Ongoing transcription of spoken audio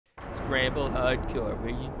Scramble Hardcore, where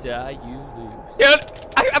you die, you lose. Dude,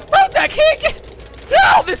 I'm frozen. I can't get...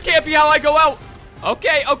 No, this can't be how I go out.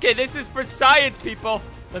 Okay, okay, this is for science, people.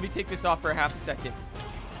 Let me take this off for half a second.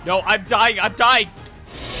 No, I'm dying. I'm dying.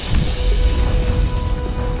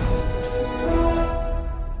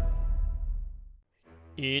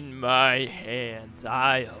 In my hands,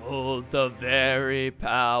 I hold the very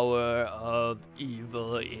power of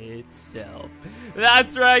evil itself.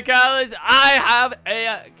 That's right, guys. I have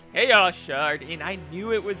a Chaos Shard, and I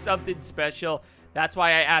knew it was something special. That's why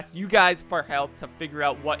I asked you guys for help to figure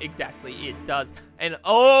out what exactly it does. And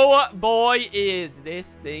oh boy, is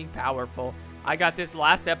this thing powerful. I got this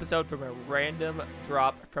last episode from a random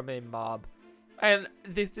drop from a mob. And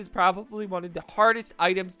this is probably one of the hardest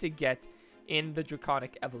items to get in the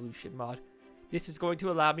Draconic Evolution mod. This is going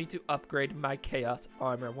to allow me to upgrade my Chaos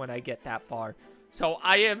Armor when I get that far. So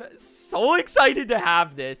I am so excited to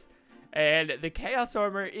have this. And the Chaos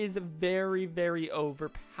Armor is very, very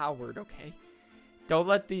overpowered, okay? Don't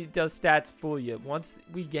let the stats fool you. Once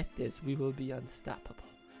we get this, we will be unstoppable.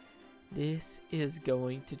 This is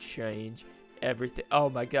going to change everything. Oh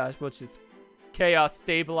my gosh, what's this? Chaos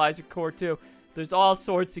Stabilizer Core too. There's all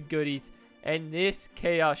sorts of goodies. And this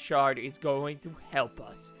Chaos Shard is going to help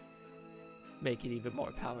us make it even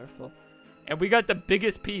more powerful. And we got the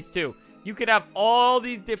biggest piece too. You can have all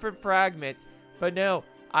these different fragments, but no,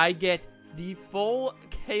 I get the full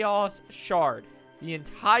Chaos Shard. The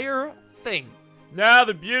entire thing. Now,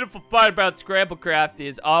 the beautiful part about Scramble Craft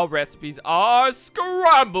is all recipes are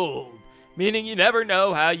scrambled. Meaning you never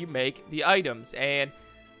know how you make the items. And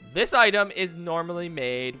this item is normally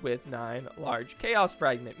made with 9 large chaos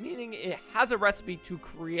fragment, meaning it has a recipe to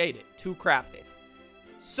create it, to craft it.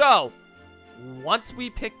 So, once we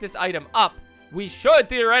pick this item up, we should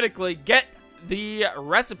theoretically get the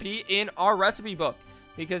recipe in our recipe book,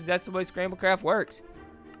 because that's the way Scramble Craft works.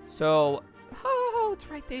 So, oh, it's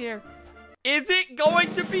right there. Is it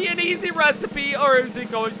going to be an easy recipe, or is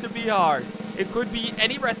it going to be hard? It could be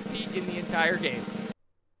any recipe in the entire game.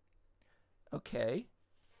 Okay.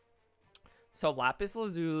 So, lapis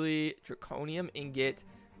lazuli, draconium ingot,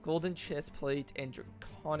 golden chest plate, and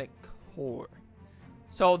draconic core.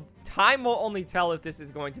 So, time will only tell if this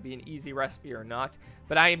is going to be an easy recipe or not.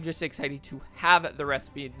 But I am just excited to have the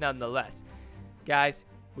recipe nonetheless. Guys,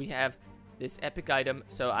 we have this epic item,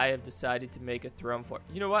 so I have decided to make a throne for it.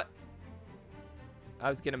 You know what? I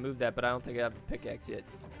was going to move that, but I don't think I have a pickaxe yet.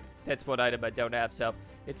 That's what item I don't have, so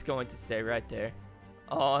it's going to stay right there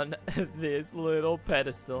on this little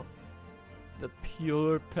pedestal. The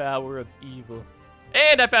pure power of evil.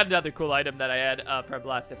 And I found another cool item that I had from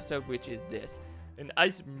last episode, which is this. An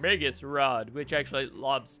Ice Magus Rod, which actually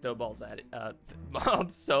lobs snowballs at it,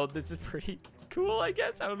 mobs. So this is pretty cool, I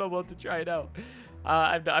guess. I don't know what to try it out.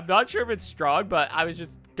 I'm not sure if it's strong, but I was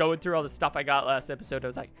just going through all the stuff I got last episode. I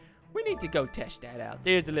was like, we need to go test that out.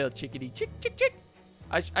 There's a little chickadee. Chick, chick, chick.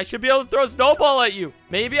 I should be able to throw a snowball at you.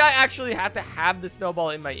 Maybe I actually have to have the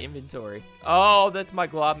snowball in my inventory. Oh, that's my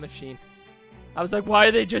glob machine. I was like, why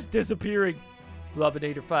are they just disappearing?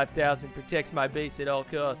 Globinator 5000 protects my base at all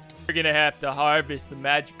costs. We're gonna have to harvest the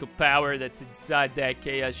magical power that's inside that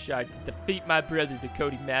Chaos Shard to defeat my brother, the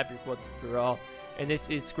Cody Maverick, once and for all. And this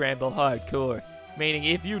is Scramble Hardcore, meaning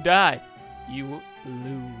if you die, you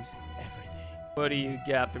lose everything. What do you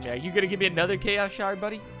got for me? Are you gonna give me another Chaos Shard,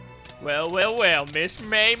 buddy? Well, well, well, Miss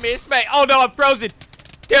May, Miss May. Oh no, I'm frozen.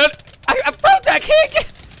 Dude, I'm frozen. I can't get...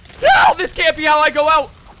 No, this can't be how I go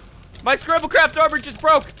out. My Scramble Craft armor just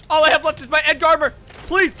broke. All I have left is my end armor.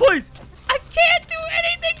 Please, please. I can't do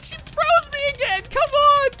anything. She froze me again. Come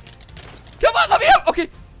on. Come on, let me out. Okay.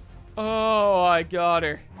 Oh, I got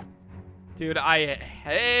her. Dude, I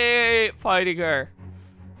hate fighting her.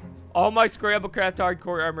 All my Scramble Craft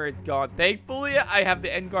hardcore armor is gone. Thankfully, I have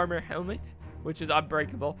the end armor helmet, which is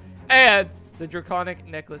unbreakable, and the Draconic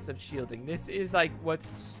Necklace of Shielding. This is like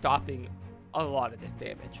what's stopping a lot of this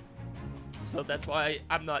damage. So that's why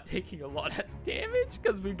I'm not taking a lot of damage,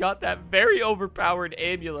 because we got that very overpowered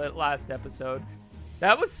amulet last episode.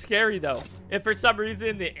 That was scary, though. If for some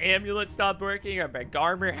reason the amulet stopped working or my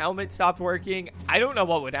Garmer helmet stopped working, I don't know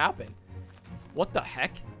what would happen. What the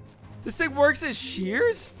heck? This thing works as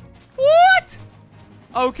shears? What?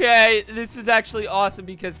 Okay, this is actually awesome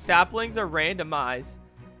because saplings are randomized.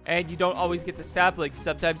 And you don't always get the saplings.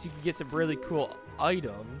 Sometimes you can get some really cool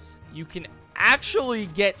items. You can actually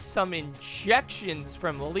get some injections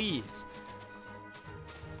from leaves.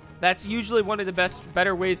 That's usually one of the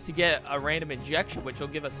better ways to get a random injection, which will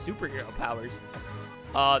give us superhero powers.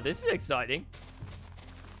 This is exciting.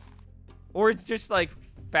 Or it's just like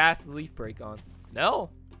fast leaf break on. No.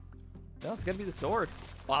 No, it's gonna be the sword.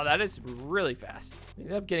 Wow, that is really fast. I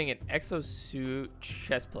ended up getting an exosuit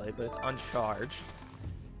chest plate, but it's uncharged.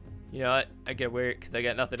 You know what? I get weird because I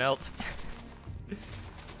got nothing else.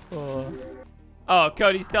 Oh,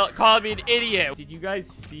 Cody's calling me an idiot. Did you guys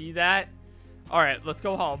see that? All right, let's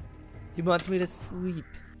go home. He wants me to sleep.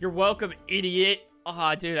 You're welcome, idiot.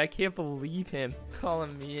 Aw, dude, I can't believe him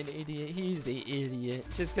calling me an idiot. He's the idiot.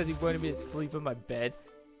 Just because he wanted me to sleep in my bed.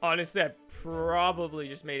 Honestly, I probably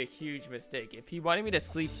just made a huge mistake. If he wanted me to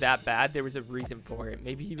sleep that bad, there was a reason for it.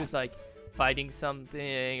 Maybe he was, like, fighting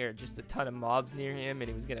something or just a ton of mobs near him and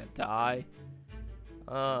he was gonna die.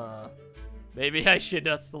 Maybe I should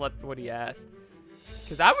have slept when he asked.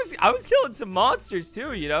 Because I was killing some monsters,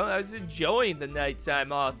 too, you know? I was enjoying the nighttime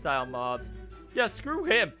hostile mobs. Yeah, screw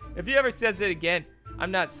him. If he ever says it again, I'm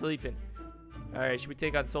not sleeping. Alright, should we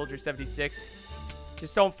take on Soldier 76?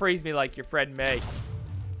 Just don't freeze me like your friend May.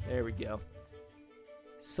 There we go.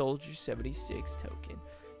 Soldier 76 token.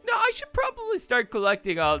 No, I should probably start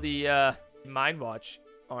collecting all the Mind Watch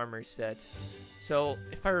armor sets. So,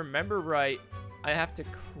 if I remember right, I have to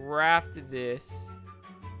craft this.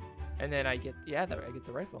 And then I get, yeah, I get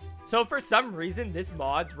the rifle. So, for some reason, this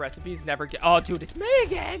mod's recipes never get... Oh, dude, it's me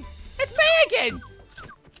again! It's me again!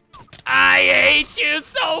 I hate you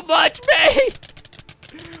so much, May!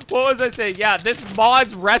 What was I saying? Yeah, this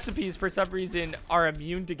mod's recipes, for some reason, are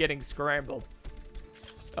immune to getting scrambled.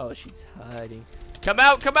 Oh, she's hiding. Come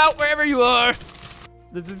out, wherever you are!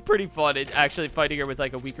 This is pretty fun. It's actually fighting her with,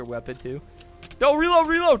 like, a weaker weapon, too. No,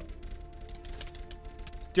 reload!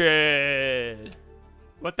 Dead.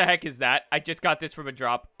 What the heck is that? I just got this from a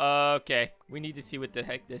drop. Okay. We need to see what the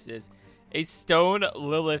heck this is. A stone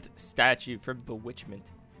Lilith statue from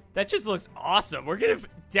Bewitchment. That just looks awesome. We're gonna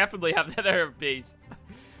definitely have that at our base.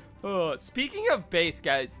 Oh, speaking of base,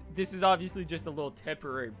 guys, this is obviously just a little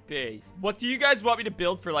temporary base. What do you guys want me to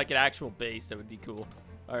build for, like, an actual base? That would be cool.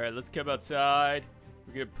 All right, let's come outside.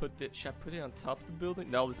 We're gonna put this... Should I put it on top of the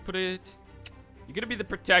building? No, let's put it... You're gonna be the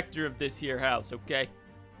protector of this here house, okay?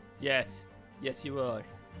 Yes. Yes, you are.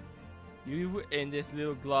 You and this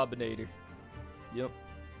little globinator. Yep.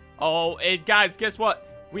 Oh, and guys, guess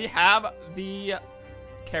what? We have the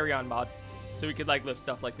carry-on mod. So we could, like, lift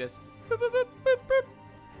stuff like this. Boop, boop, boop, boop, boop.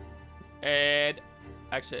 And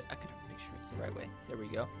actually, I could make sure it's the right way. There we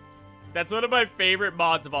go. That's one of my favorite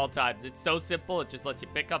mods of all time. It's so simple. It just lets you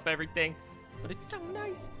pick up everything. But it's so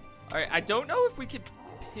nice. All right, I don't know if we could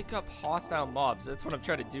pick up hostile mobs. That's what I'm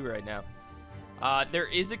trying to do right now. There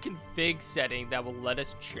is a config setting that will let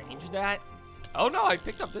us change that. Oh, no, I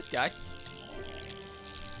picked up this guy.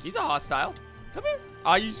 He's a hostile. Come here.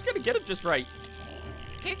 You just gotta get him just right.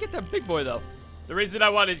 Can't get that big boy, though. The reason I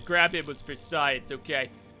wanted to grab him was for science,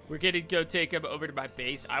 okay? We're gonna go take him over to my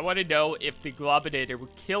base. I want to know if the globinator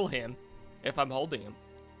would kill him if I'm holding him.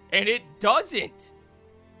 And it doesn't.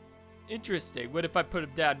 Interesting. What if I put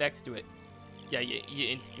him down next to it? Yeah, you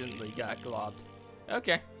instantly got globbed.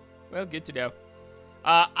 Okay. Well, good to know.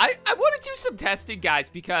 I want to do some testing, guys,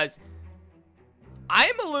 because I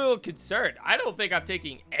am a little concerned. I don't think I'm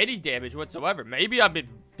taking any damage whatsoever. Maybe I'm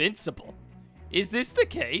invincible. Is this the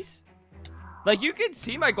case? Like, you can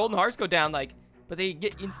see my golden hearts go down, like, but they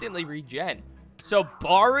get instantly regen. So,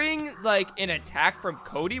 barring, like, an attack from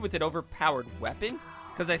Cody with an overpowered weapon,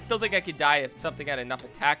 because I still think I could die if something had enough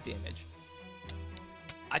attack damage.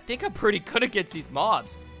 I think I'm pretty good against these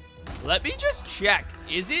mobs. Let me just check.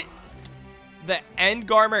 Is it the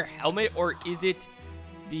Endgarmer helmet or is it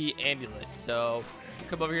the amulet? So,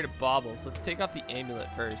 come over here to Baubles. Let's take off the amulet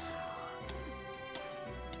first.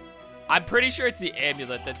 I'm pretty sure it's the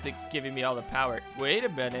amulet that's giving me all the power. Wait a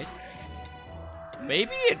minute.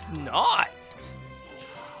 Maybe it's not.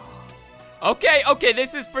 Okay,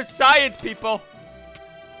 this is for science, people.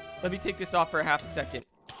 Let me take this off for half a second.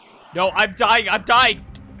 No, I'm dying.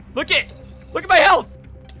 Look at my health.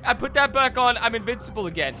 I put that back on. I'm invincible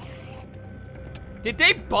again. Did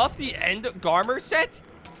they buff the Endgarmer set?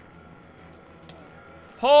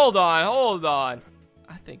 Hold on.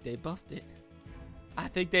 I think they buffed it. I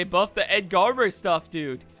think they buffed the Endgarmer stuff,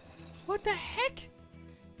 dude. What the heck?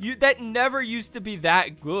 That never used to be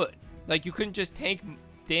that good. Like, you couldn't just tank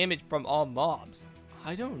damage from all mobs.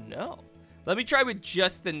 I don't know. Let me try with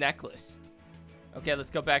just the necklace. Okay, let's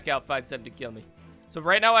go back out, find something to kill me. So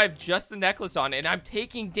right now I have just the necklace on and I'm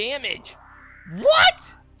taking damage.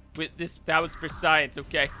 What? That was for science,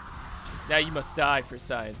 okay. Now you must die for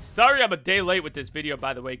science. Sorry I'm a day late with this video,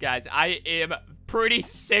 by the way, guys. I am pretty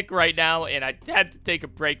sick right now and I had to take a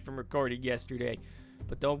break from recording yesterday.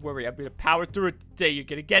 But don't worry, I'm gonna power through it today. You're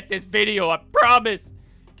gonna get this video, I promise.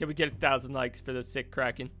 Can we get 1,000 likes for the sick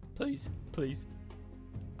Kraken? Please, please.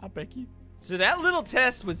 I beg you. So that little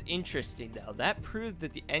test was interesting, though. That proved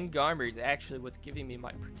that the end armor is actually what's giving me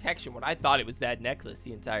my protection when I thought it was that necklace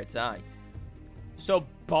the entire time. So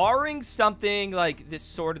barring something like this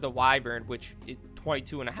Sword of the Wyvern, which is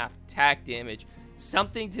 22.5 attack damage,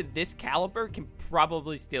 something to this caliber can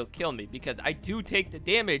probably still kill me because I do take the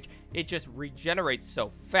damage. It just regenerates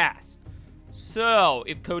so fast. So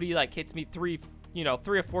if Cody like hits me 3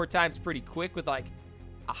 or 4 times pretty quick with like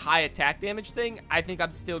a high attack damage thing, I think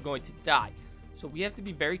I'm still going to die. So we have to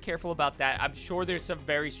be very careful about that. I'm sure there's some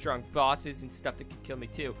very strong bosses and stuff that could kill me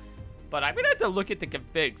too. But I'm going to have to look at the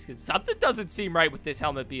configs because something doesn't seem right with this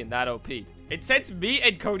helmet being that OP. And since me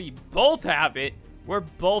and Cody both have it, we're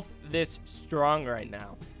both this strong right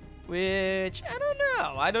now. Which,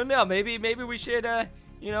 I don't know. Maybe we should,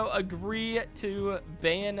 agree to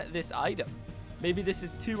ban this item. Maybe this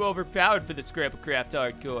is too overpowered for the Scramble Craft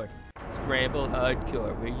Hardcore. Scramble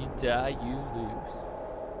Hardcore, where you die, you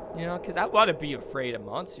lose. You know, because I want to be afraid of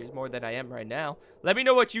monsters more than I am right now. Let me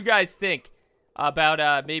know what you guys think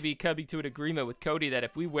about maybe coming to an agreement with Cody that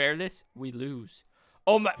if we wear this, we lose.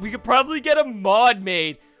 Oh my, we could probably get a mod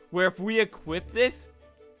made where if we equip this,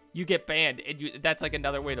 you get banned, and that's like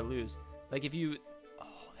another way to lose. Like if you,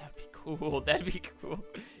 oh, that'd be cool. That'd be cool.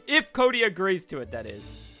 If Cody agrees to it, that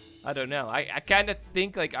is. I don't know. I kind of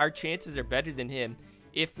think like our chances are better than him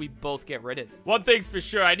if we both get rid of it. One thing's for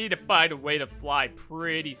sure, I need to find a way to fly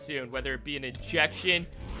pretty soon, whether it be an injection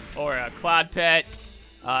or a cloud pet.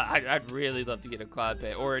 I'd really love to get a cloud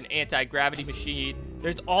pet or an anti-gravity machine.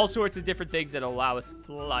 There's all sorts of different things that allow us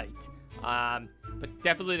flight. But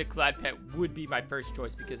definitely the cloud pet would be my first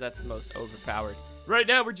choice because that's the most overpowered. Right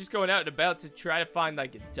now, we're just going out and about to try to find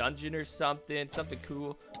like a dungeon or something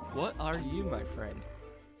cool. What are you, my friend?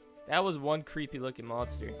 That was one creepy looking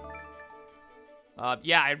monster.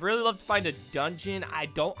 Yeah, I'd really love to find a dungeon. I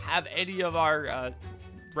don't have any of our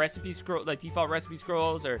recipe scroll, like default recipe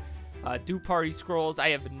scrolls or do party scrolls. I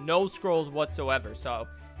have no scrolls whatsoever. So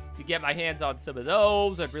to get my hands on some of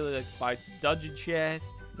those, I'd really like to find some dungeon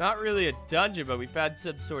chests. Not really a dungeon, but we found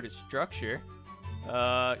some sort of structure.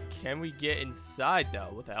 Can we get inside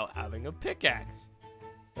though without having a pickaxe?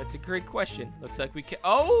 That's a great question. Looks like we can.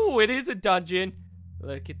 Oh, it is a dungeon.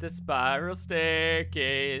 Look at the spiral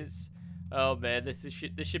staircase. Oh man, this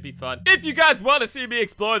should be fun. If you guys want to see me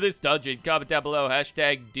explore this dungeon, comment down below,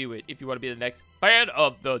 #do it if you want to be the next fan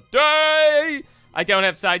of the day. I don't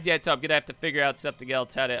have signs yet, so I'm gonna have to figure out something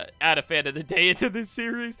else how to add a fan of the day into this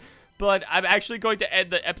series. But I'm actually going to end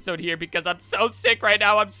the episode here because I'm so sick right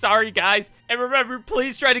now. I'm sorry, guys. And remember,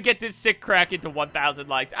 please try to get this sick Kraken to 1,000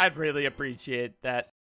 likes. I'd really appreciate that.